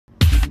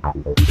My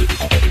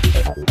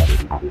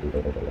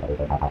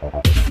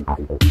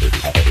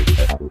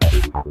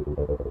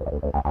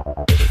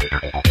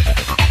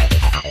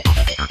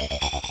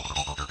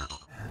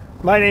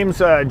name's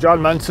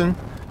John Munson,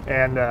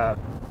 and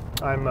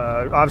I'm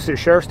obviously a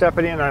sheriff's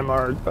deputy, and I'm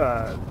our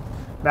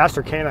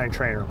master K9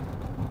 trainer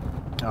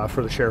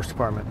for the sheriff's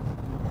department.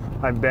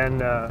 I've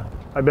been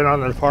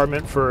on the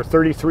department for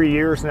 33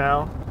 years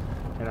now,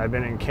 and I've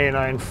been in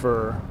K9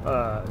 for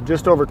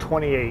just over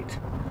 28.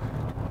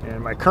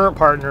 And my current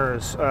partner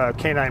is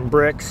K9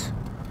 Brix.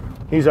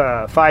 He's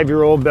a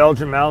 5-year-old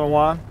Belgian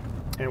Malinois,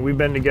 and we've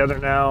been together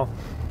now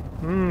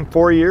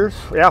 4 years.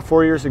 Yeah,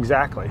 4 years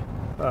exactly.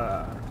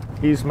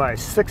 He's my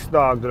 6th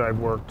dog that I've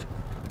worked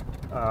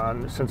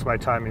since my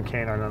time in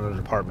K9 on the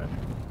department.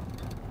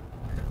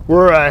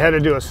 We're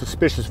headed to a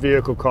suspicious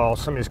vehicle call.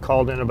 Somebody's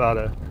called in about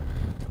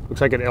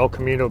looks like an El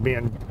Camino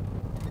being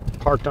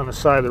parked on the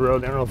side of the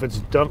road. I don't know if it's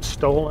dumped,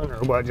 stolen, or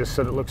what. Just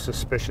said it looks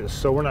suspicious.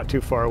 So we're not too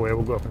far away.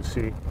 We'll go up and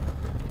see,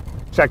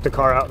 check the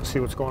car out and see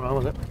what's going on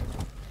with it.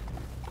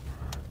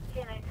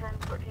 K9 10,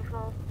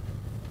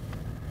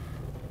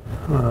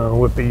 14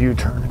 Whip a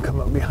U-turn and come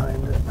up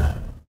behind it.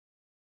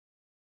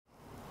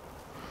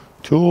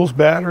 Tools,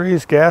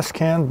 batteries, gas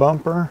can,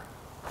 bumper.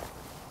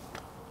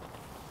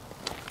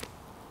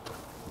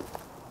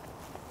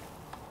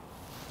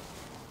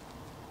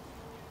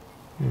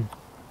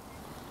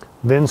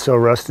 VIN's so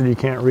rusted you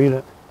can't read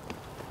it.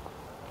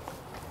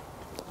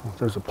 If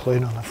there's a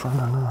plate on the front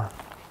or not.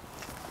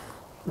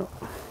 No.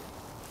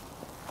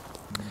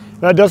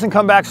 Now it doesn't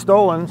come back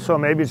stolen, so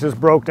maybe it's just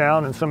broke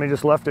down and somebody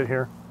just left it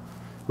here.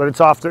 But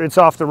it's off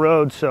the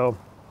road, so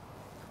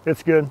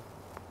it's good.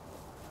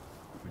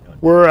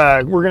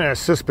 We're going to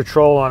assist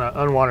patrol on an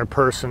unwanted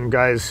person.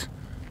 Guy's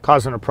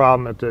causing a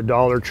problem at the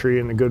Dollar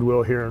Tree and the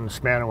Goodwill here in the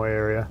Spanaway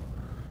area.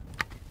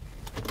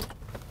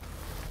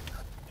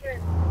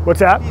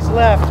 What's that? He's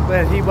left,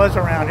 but he was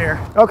around here.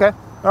 Okay,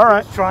 all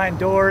right. Trying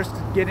doors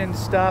to get into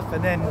stuff,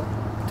 and then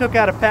took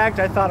out a package.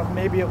 I thought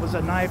maybe it was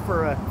a knife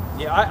or a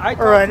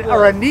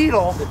or a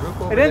needle.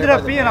 It ended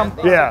up being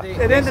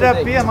it ended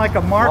up being like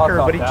a marker,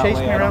 but he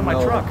chased me around my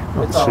truck.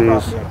 Oh,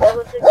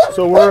 jeez.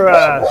 So we're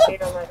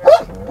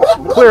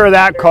clear of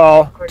that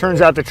call. Turns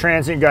out the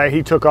transient guy,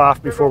 he took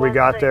off before we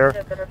got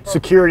there.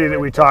 Security that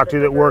we talked to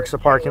that works the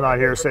parking lot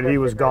here said he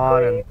was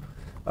gone, and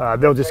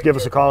they'll just give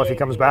us a call if he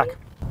comes back.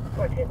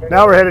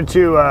 Now we're headed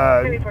to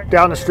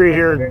down the street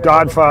here.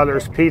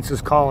 Godfather's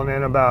Pizza's calling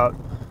in about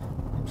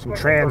some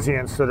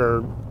transients that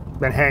are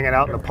been hanging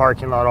out in the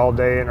parking lot all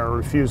day and are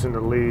refusing to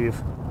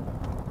leave.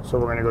 So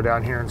we're going to go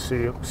down here and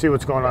see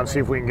what's going on, see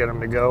if we can get them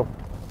to go.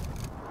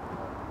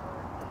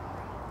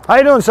 How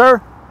you doing, sir?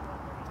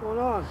 What's going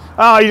on?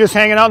 Oh, you just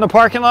hanging out in the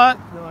parking lot?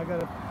 No, I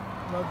got a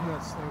lug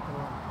nuts thing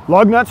on.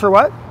 Lug nuts or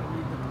what? I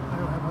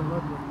don't have a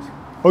lug wrench.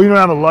 Oh, you don't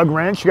have a lug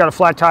wrench? You got a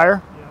flat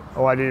tire? Yeah.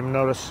 Oh, I didn't even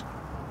notice.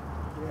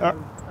 Yeah,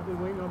 I've been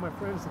waiting on my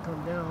friends to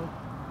come down.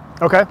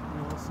 Okay. You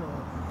know, so.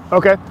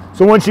 Okay.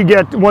 So once you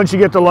get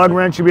the lug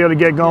wrench, you'll be able to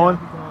get going.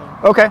 Yeah,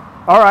 Okay.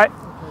 All right.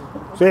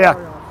 okay. So yeah.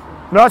 Sorry,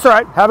 officer. No, it's all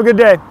right. Have a good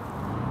day. I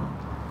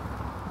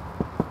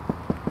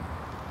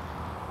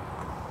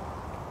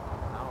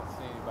don't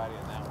see anybody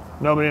in that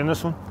one. Nobody in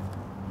this one?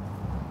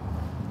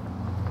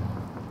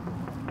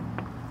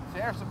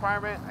 Sheriff's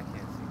Department? I can't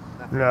see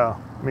nothing. No,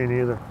 me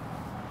neither.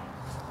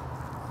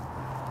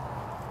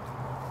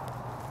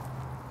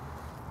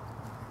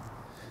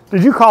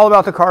 Did you call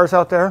about the cars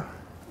out there?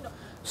 No.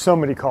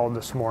 Somebody called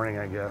this morning,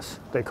 I guess.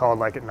 They called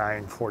like at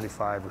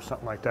 9:45 or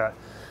something like that.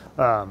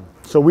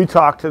 So we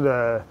talked to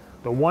the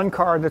one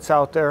car that's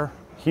out there.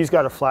 He's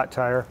got a flat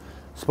tire.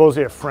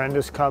 Supposedly a friend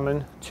is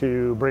coming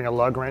to bring a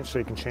lug wrench so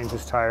he can change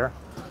his tire.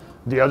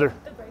 The other,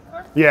 The brake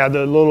car? yeah,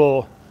 the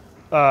little,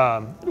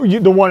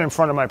 the one in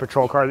front of my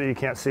patrol car that you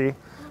can't see.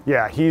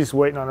 Yeah, he's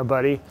waiting on a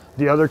buddy.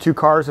 The other 2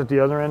 cars at the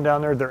other end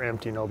down there, they're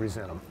empty. Nobody's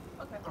in them.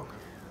 Okay.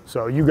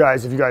 So you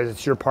guys,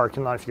 it's your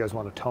parking lot. If you guys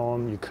want to tow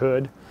them, you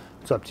could.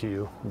 It's up to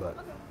you. But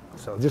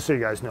so just so you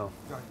guys know.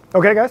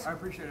 Okay, guys? I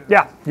appreciate it.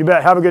 Yeah, you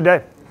bet. Have a good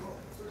day.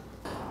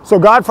 So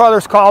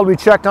Godfather's called. We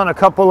checked on a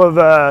couple of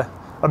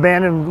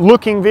abandoned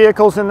looking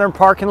vehicles in their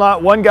parking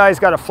lot. One guy's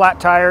got a flat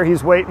tire.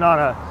 He's waiting on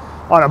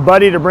a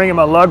buddy to bring him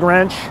a lug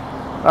wrench.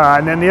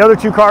 And then the other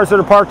 2 cars that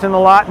are parked in the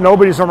lot,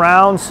 nobody's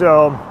around,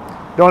 so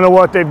don't know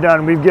what they've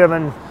done. We've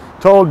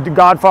told the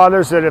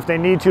Godfathers that if they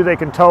need to, they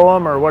can tow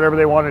them or whatever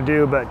they want to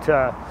do, but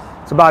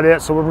that's about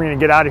it. So we're going to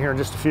get out of here in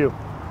just a few.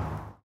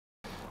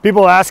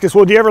 People ask us,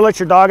 well, do you ever let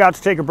your dog out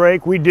to take a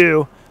break? We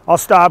do. I'll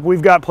stop.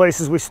 We've got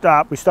places we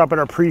stop. We stop at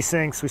our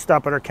precincts. We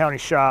stop at our county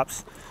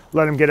shops.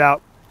 Let them get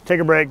out, take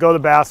a break, go to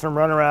the bathroom,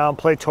 run around,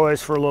 play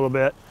toys for a little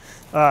bit.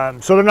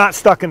 So they're not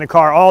stuck in the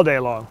car all day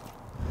long.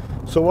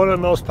 So one of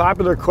the most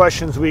popular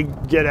questions we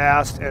get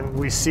asked and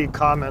we see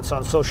comments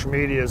on social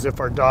media is if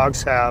our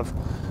dogs have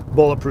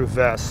bulletproof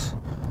vests.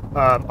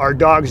 Our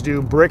dogs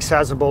do. Brix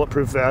has a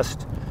bulletproof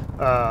vest.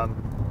 A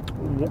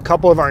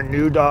couple of our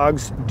new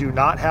dogs do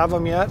not have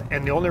them yet,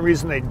 and the only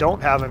reason they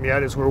don't have them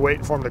yet is we're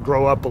waiting for them to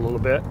grow up a little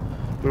bit.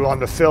 We want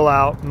them to fill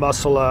out,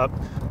 muscle up,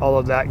 all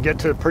of that, get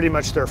to pretty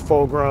much their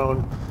full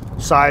grown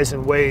size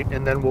and weight,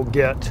 and then we'll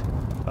get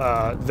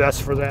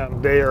vests for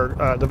them. They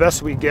are the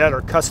vests we get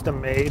are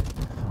custom made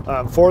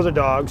for the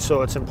dogs,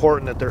 so it's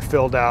important that they're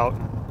filled out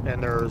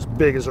and they're as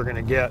big as they're going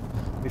to get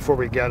before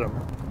we get them.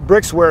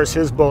 Brix wears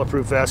his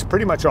bulletproof vest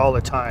pretty much all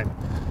the time.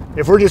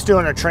 If we're just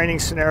doing a training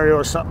scenario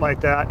or something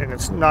like that and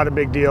it's not a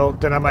big deal,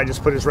 then I might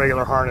just put his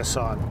regular harness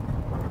on.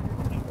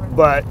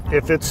 But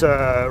if it's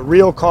a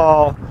real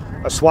call,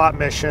 a SWAT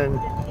mission,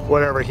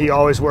 whatever, he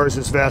always wears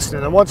his vest,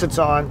 and then once it's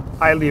on,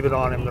 I leave it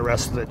on him the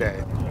rest of the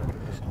day.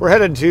 We're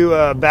headed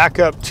to back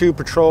up 2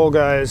 patrol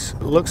guys.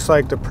 Looks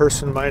like the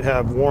person might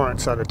have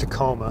warrants out of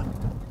Tacoma.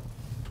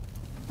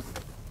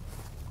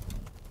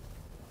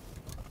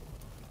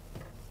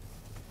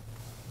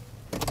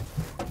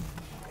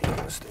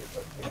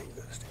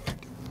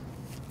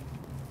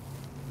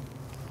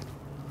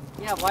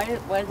 Yeah, why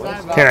is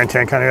that about? K9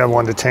 10, kind of have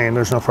 1 detained,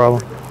 there's no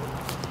problem.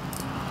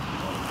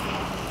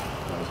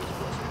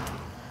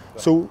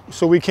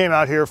 So we came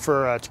out here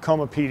for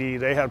Tacoma PD.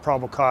 They had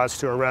probable cause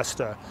to arrest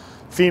a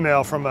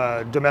female from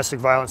a domestic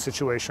violence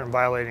situation,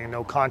 violating a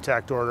no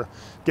contact order.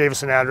 Gave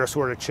us an address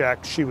where to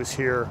check. She was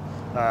here,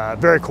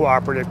 very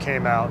cooperative,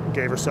 came out and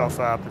gave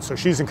herself up. And so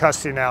she's in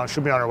custody now and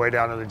she'll be on her way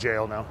down to the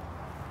jail now.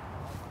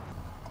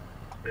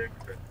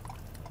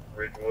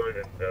 Ridgewood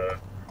and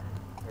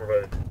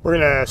we're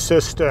going to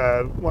assist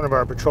one of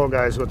our patrol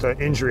guys with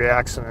an injury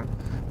accident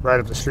right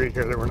up the street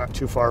here that we're not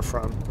too far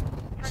from.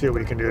 See what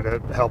we can do to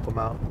help them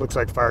out. Looks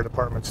like fire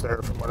department's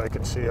there from what I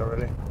can see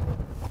already.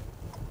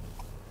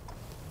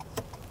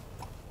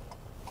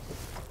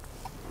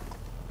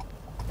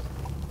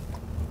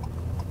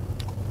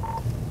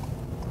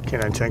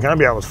 K9 10, can I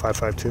be out with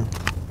 552?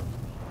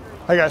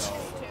 Hi guys.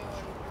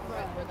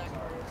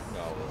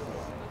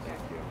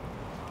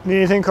 Need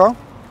anything, Carl?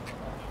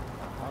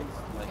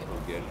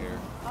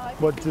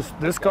 What, just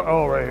this car?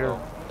 Oh, right here.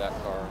 That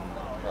car.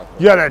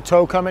 You got a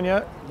tow coming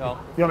yet? No.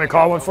 You want me to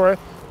call one for you?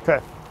 Okay.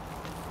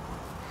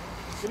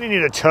 You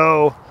need a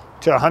tow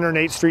to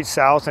 108th Street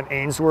South in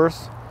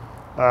Ainsworth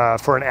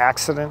for an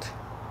accident.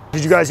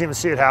 Did you guys even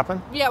see it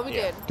happen? Yeah, we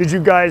did. Did you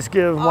guys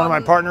give one of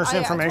my partners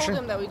information? I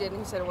told him that we did,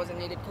 and he said it wasn't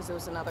needed because it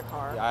was another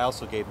car. Yeah, I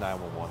also gave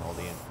 911 all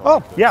the info.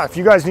 Oh, yeah, if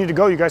you guys need to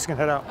go, you guys can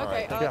head out.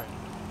 Okay. Yeah.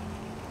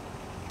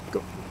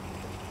 Go.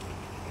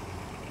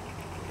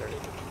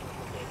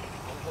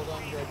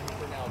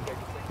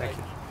 Thank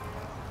you.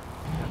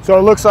 So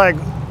it looks like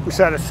we just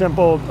had a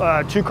simple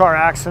 2-car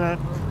accident.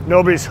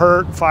 Nobody's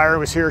hurt. Fire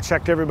was here,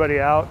 checked everybody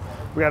out.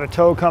 We got a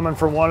tow coming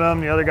for one of them.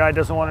 The other guy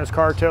doesn't want his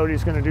car towed.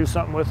 He's going to do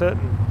something with it.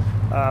 And,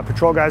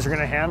 patrol guys are going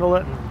to handle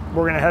it, and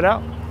we're going to head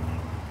out.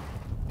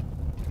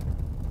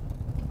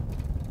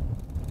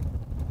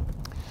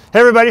 Hey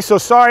everybody, so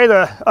sorry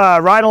the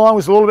ride along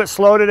was a little bit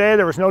slow today.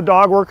 There was no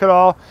dog work at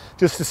all,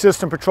 just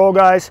assistant patrol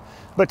guys.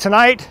 But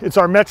tonight, it's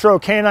our Metro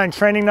K9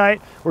 training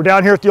night. We're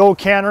down here at the old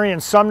cannery in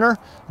Sumner.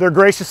 They're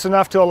gracious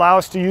enough to allow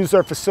us to use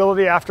their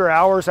facility after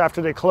hours,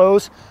 after they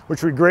close,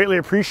 which we greatly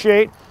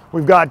appreciate.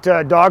 We've got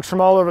dogs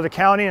from all over the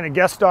county and a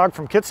guest dog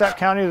from Kitsap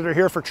County that are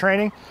here for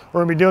training.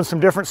 We're gonna be doing some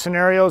different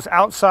scenarios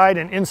outside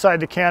and inside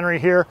the cannery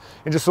here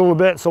in just a little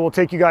bit, so we'll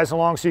take you guys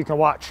along so you can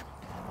watch.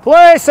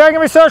 Police, I'm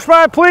gonna be searched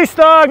by a police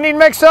dog. Need to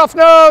make self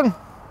known.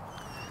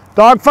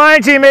 Dog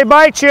finds you, may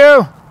bite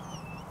you.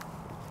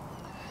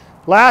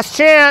 Last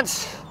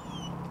chance.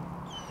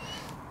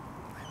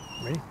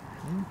 Ready?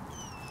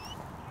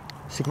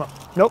 See, come on.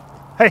 Nope.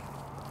 Hey.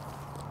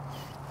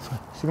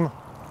 See, come on.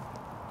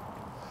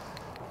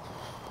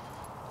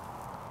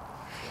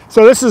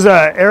 So this is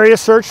an area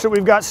search that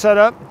we've got set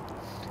up.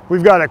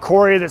 We've got a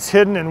quarry that's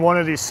hidden in one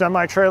of these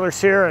semi-trailers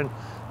here, and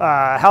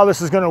how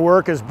this is going to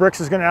work is Brix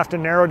is going to have to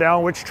narrow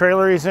down which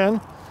trailer he's in,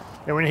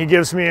 and when he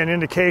gives me an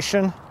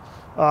indication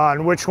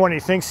on which one he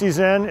thinks he's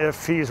in,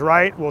 if he's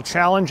right, we'll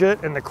challenge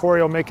it and the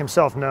quarry will make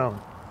himself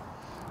known.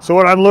 So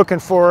what I'm looking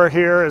for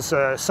here is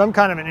some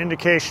kind of an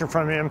indication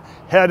from him,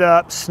 head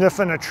up,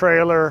 sniffing a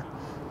trailer,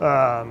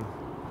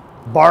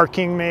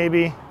 barking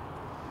maybe.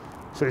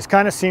 So he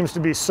kind of seems to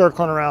be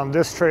circling around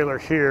this trailer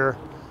here.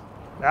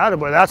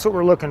 Attaboy, that's what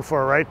we're looking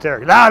for right there.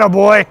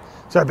 Attaboy!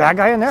 Is there a bad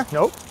guy in there?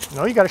 Nope.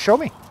 No, you gotta show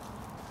me.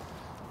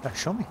 Gotta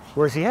show me.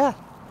 Where's he at?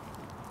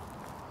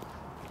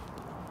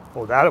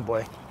 Oh,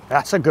 attaboy.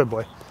 That's a good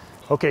boy.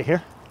 Okay,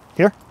 here,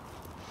 here,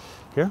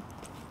 here,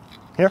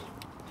 here,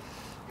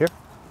 here,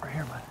 right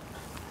here, bud.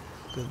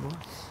 Good boy.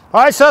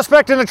 All right,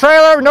 suspect in the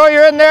trailer. We know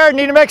you're in there.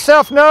 Need to make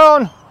self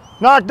known.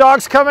 Knock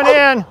dog's coming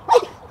in.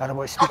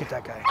 Attaboy, speak at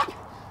that guy.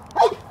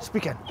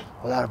 Speak in.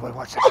 Oh, attaboy,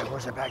 watch that guy.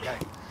 Where's that bad guy?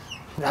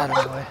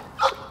 Attaboy.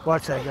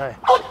 Watch that guy.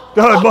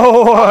 Good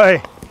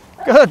boy.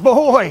 Good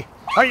boy.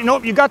 All right,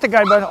 nope, you got the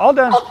guy, bud. All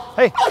done.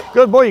 Hey,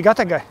 good boy, you got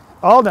that guy.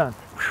 All done.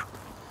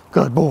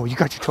 Good boy, you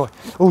got your toy.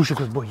 Oh, you're a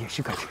good boy. Yes,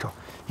 you got your toy.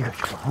 You got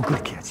your toy. Oh,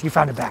 good kids. You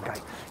found the bad guy.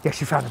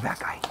 Yes, you found the bad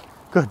guy.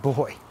 Good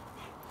boy.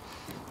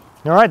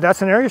 All right,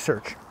 that's an area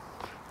search.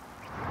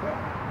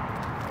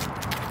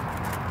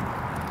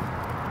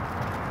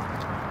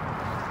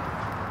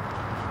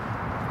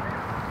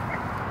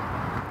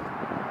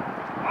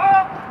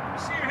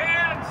 See your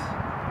hands.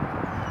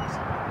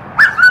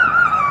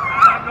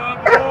 Good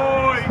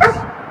boys.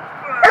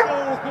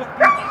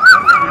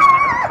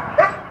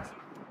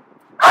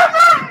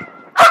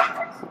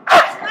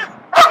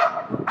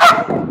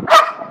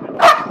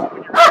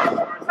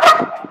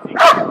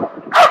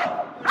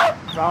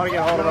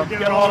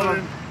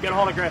 get a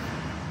hold of Griff.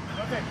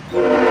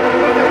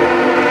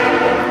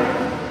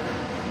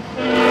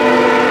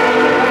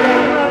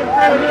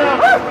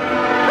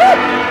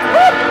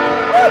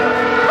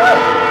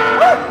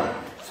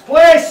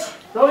 Place!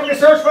 Don't need to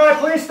search for a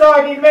police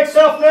dog. You need to make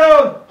yourself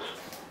known.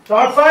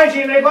 Dog finds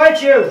you and they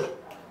bite you.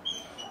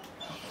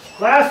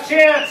 Last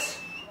chance.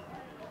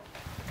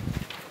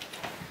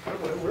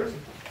 Where is he?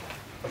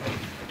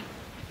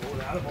 Oh,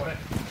 attaboy.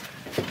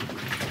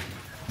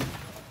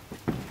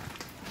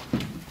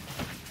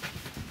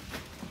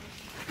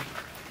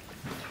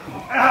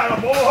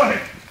 Attaboy.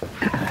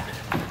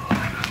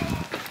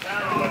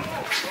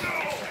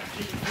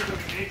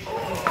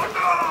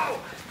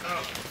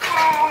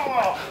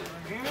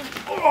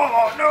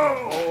 Oh,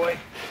 no! Boy.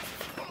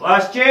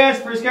 Last chance,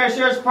 Brix County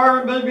Sheriff's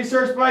Department, building be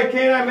searched by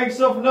K9, make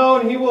yourself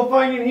known, he will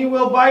find you and he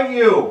will bite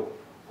you.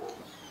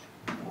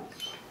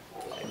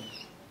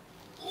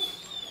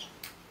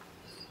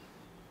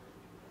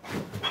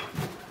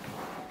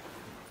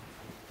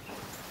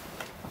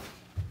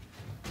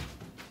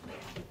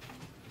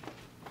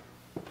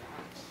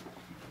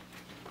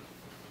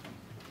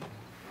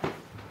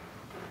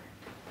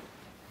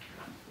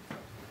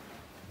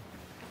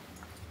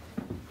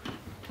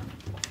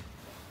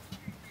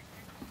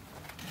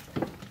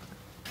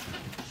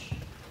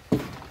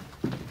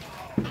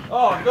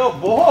 Oh, good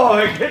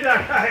boy! Get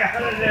that guy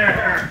out of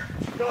there!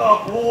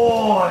 Good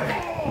boy!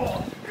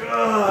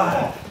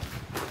 Good!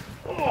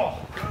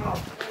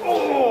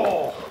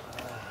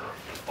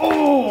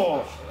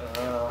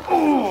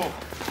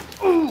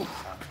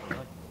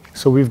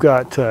 So we've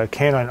got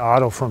K9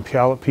 Otto from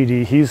Puyallup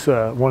PD. He's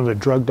one of the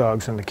drug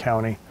dogs in the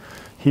county.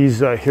 He's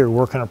here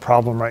working a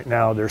problem right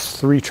now. There's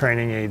 3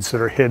 training aids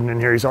that are hidden in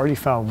here. He's already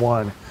found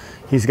one.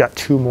 He's got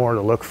 2 more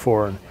to look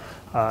for. And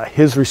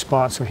his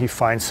response when he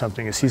finds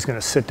something is he's going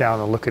to sit down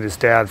and look at his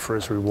dad for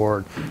his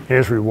reward. And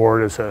his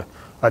reward is a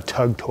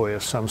tug toy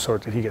of some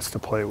sort that he gets to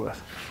play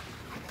with.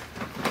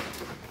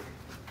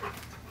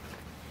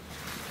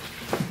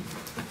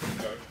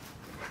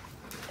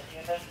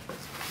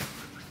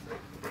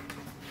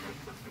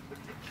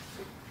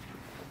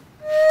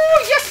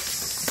 Oh,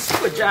 yes!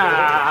 Good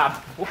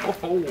job! Oh,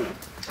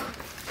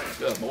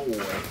 good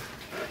boy.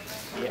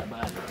 Yeah,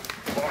 bud.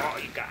 Oh,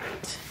 you got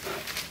it.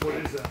 What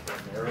is that?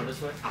 Arrow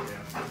this way?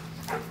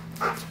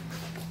 Yeah.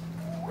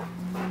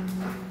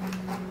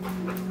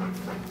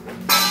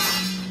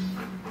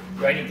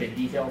 Do I need to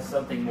detail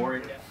something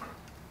more?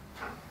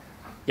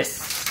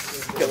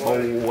 Yes! Good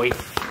boy.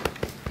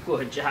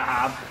 Good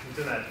job. It's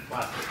in that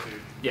plastic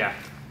tube. Yeah.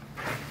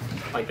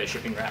 Like the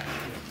shipping wrap.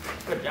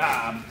 Good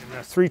job.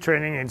 The 3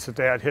 training aids that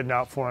they had hidden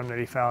out for him that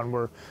he found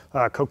were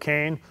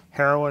cocaine,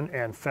 heroin,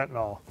 and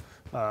fentanyl.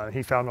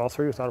 He found all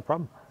 3 without a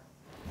problem.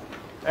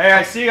 Hey,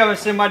 I see you, I'm gonna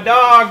send my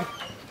dog!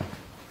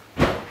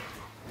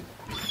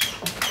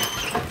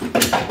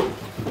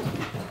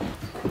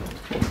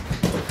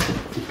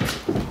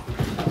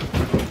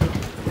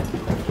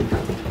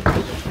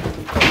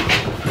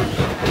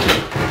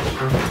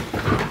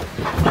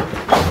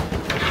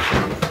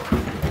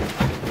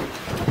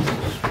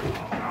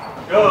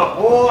 Good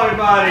boy,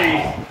 buddy!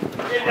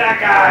 Get that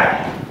guy!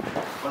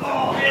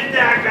 Get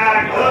that guy!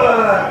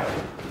 Good!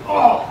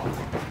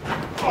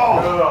 Good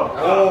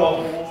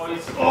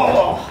boys!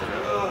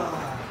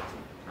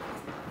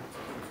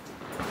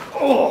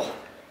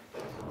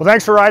 Well,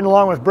 thanks for riding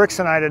along with Brix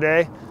and I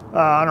today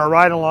on our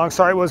ride along.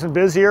 Sorry it wasn't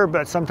busier,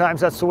 but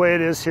sometimes that's the way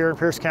it is here in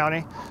Pierce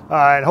County.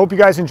 And hope you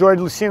guys enjoyed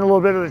seeing a little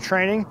bit of the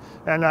training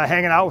and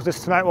hanging out with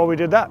us tonight while we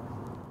did that.